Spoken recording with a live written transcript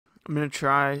I'm gonna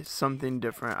try something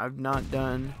different. I've not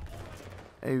done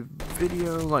a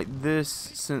video like this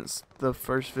since the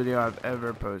first video I've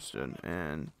ever posted,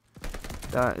 and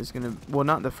that is gonna, well,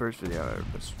 not the first video I ever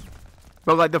posted,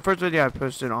 but like the first video I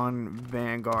posted on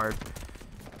Vanguard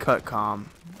COD.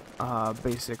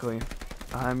 Basically,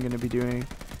 I'm gonna be doing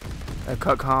a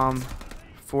COD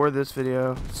for this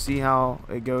video, see how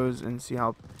it goes and see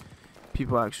how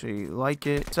people actually like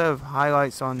it. Instead of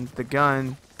highlights on the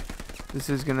gun, this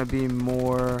is gonna be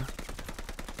more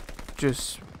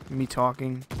just me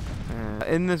talking.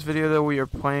 In this video though, we are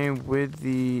playing with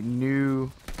the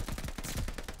new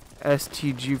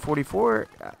STG 44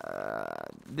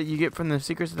 that you get from the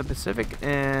Secrets of the Pacific.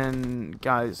 And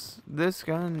guys, this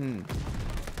gun,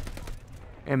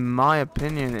 in my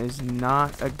opinion, is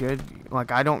not a good,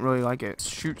 like, I don't really like it. It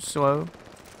shoots slow.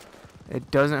 It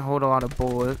doesn't hold a lot of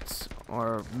bullets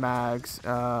or mags.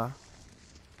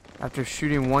 After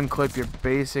shooting one clip, you're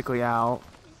basically out.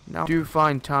 Now, I do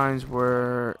find times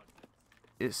where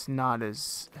it's not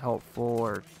as helpful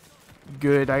or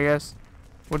good, I guess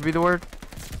would be the word.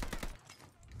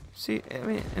 See, I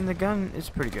mean, in the gun,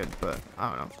 it's pretty good, but I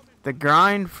don't know. The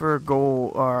grind for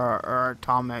gold or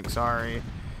atomic, sorry,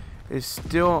 is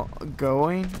still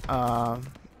going.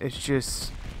 It's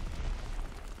just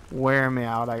wearing me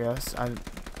out, I guess.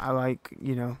 I like,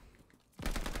 you know,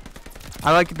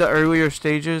 I like the earlier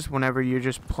stages whenever you're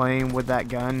just playing with that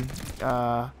gun,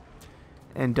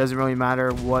 and doesn't really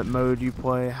matter what mode you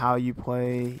play, how you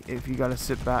play. If you gotta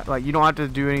sit back, like, you don't have to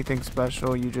do anything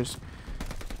special. You just,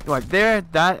 like, there,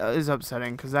 that is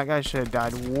upsetting because that guy should have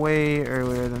died way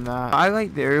earlier than that. I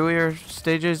like the earlier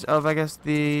stages of, I guess,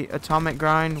 the atomic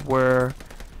grind where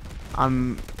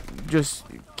I'm just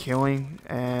killing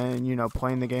and, you know,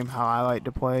 playing the game how I like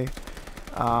to play.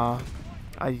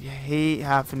 I hate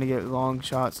having to get long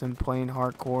shots and playing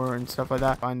hardcore and stuff like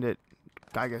that. I find it,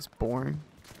 I guess, boring.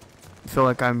 I feel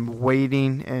like I'm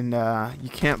waiting, and you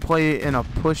can't play it in a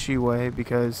pushy way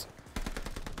because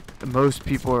most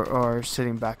people are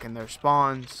sitting back in their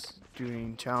spawns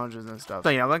doing challenges and stuff. So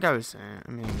yeah, like I was saying,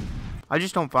 I mean, I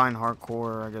just don't find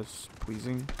hardcore, I guess,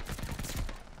 pleasing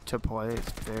to play.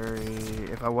 It's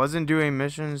very, if I wasn't doing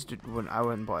missions, I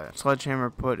wouldn't play it.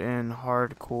 Sledgehammer put in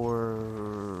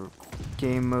hardcore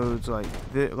game modes like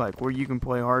this, like where you can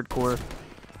play hardcore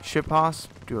ship hoss.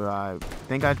 Do I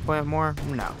think I'd play it more?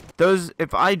 No. Those,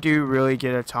 if I do really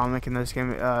get atomic in this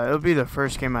game, it'll be the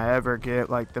first game I ever get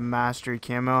like the mastery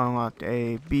camo unlocked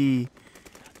A, B.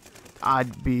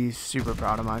 I'd be super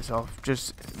proud of myself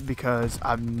just because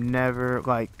I've never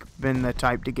like been the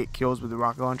type to get kills with the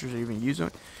rocket launchers or even use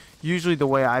them. Usually the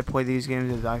way I play these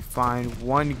games is I find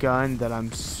one gun that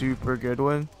I'm super good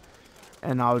with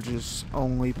and I'll just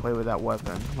only play with that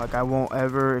weapon. Like, I won't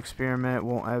ever experiment,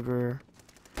 won't ever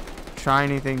try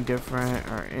anything different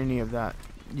or any of that,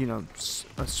 you know,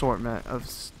 assortment of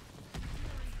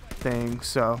things.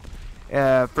 So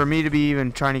for me to be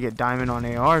even trying to get diamond on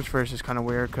ARs first is kind of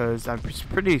weird because I'm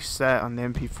pretty set on the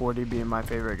MP40 being my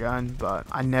favorite gun, but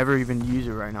I never even use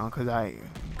it right now because I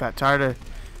got tired of,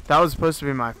 that was supposed to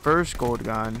be my first gold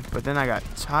gun, but then I got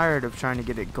tired of trying to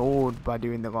get it gold by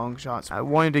doing the long shots. I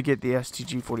wanted to get the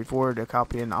STG 44 to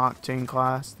copy an octane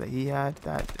class that he had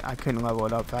that I couldn't level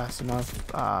it up fast enough,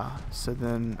 so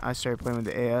then I started playing with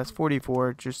the AS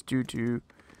 44 just due to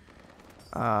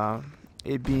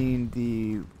it being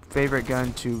the favorite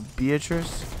gun to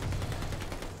Beatrice,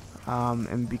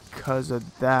 and because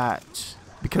of that,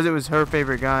 because it was her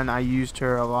favorite gun, I used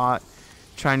her a lot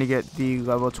trying to get the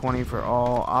level 20 for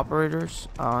all operators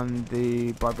on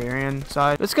the barbarian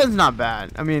side. This gun's not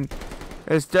bad. I mean,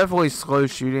 it's definitely slow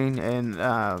shooting and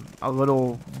a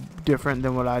little different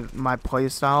than what my play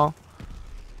style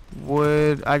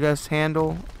would, I guess,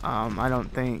 handle. I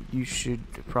don't think you should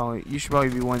probably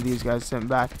be one of these guys sitting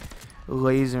back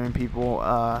lasering people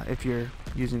if you're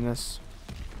using this.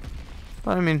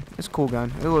 But I mean, it's a cool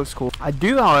gun. It looks cool. I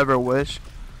do, however, wish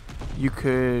you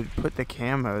could put the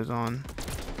camos on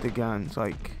the guns.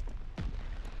 Like,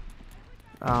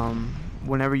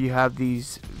 whenever you have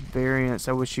these variants,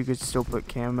 I wish you could still put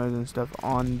camos and stuff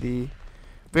on the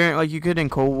variant like you could in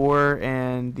Cold War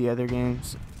and the other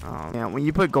games. Yeah, when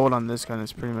you put gold on this gun,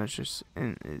 it's pretty much just,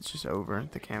 it's just over.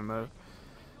 The camo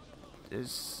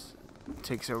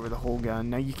takes over the whole gun.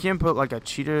 Now you can put like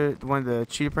one of the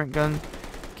cheetah print gun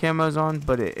camos on,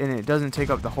 but it doesn't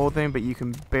take up the whole thing, but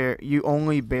you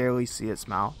only barely see its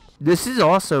mouth. This is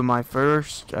also my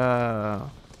first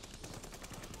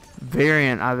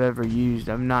variant I've ever used.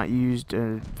 I've not used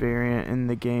a variant in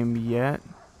the game yet.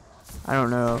 I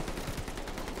don't know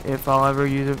if I'll ever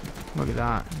use it. Look at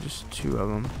that, just two of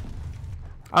them.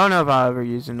 I don't know if I'll ever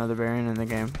use another variant in the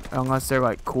game, unless they're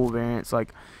like cool variants,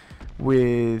 like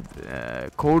with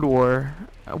Cold War,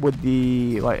 with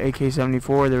the like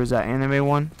AK-74. There was that anime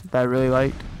one that I really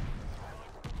liked.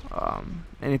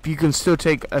 And if you can still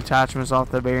take attachments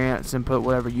off the variants and put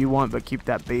whatever you want, but keep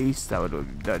that base,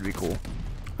 that'd be cool.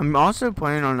 I'm also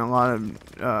planning on a lot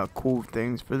of cool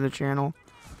things for the channel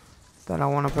that I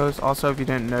want to post. Also, if you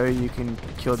didn't know, you can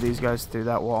kill these guys through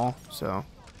that wall. So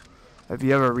if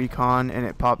you have a recon and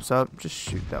it pops up, just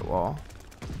shoot that wall.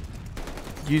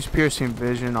 Use piercing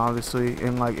vision, obviously,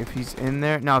 and like if he's in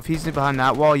there. Now, if he's behind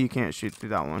that wall, you can't shoot through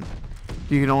that one.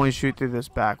 You can only shoot through this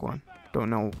back one.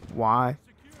 Don't know why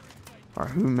or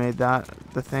who made that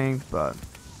the thing, but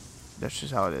that's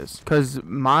just how it is. Because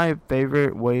my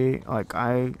favorite way, like,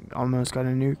 I almost got a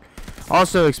nuke.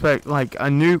 Also expect, like, a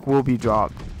nuke will be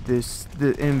dropped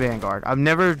in Vanguard. I've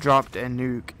never dropped a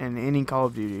nuke in any Call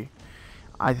of Duty.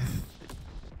 I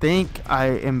think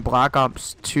in Black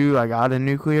Ops 2 I got a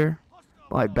nuclear,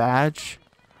 like, badge,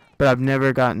 but I've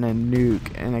never gotten a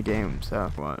nuke in a game. So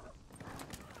what?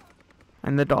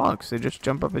 And the dogs, they just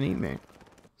jump up and eat me.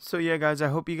 So yeah, guys, I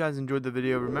hope you guys enjoyed the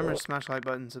video. Remember to smash the like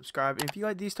button, subscribe, and if you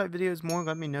like these type videos more,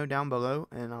 let me know down below,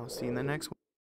 and I'll see you in the next one.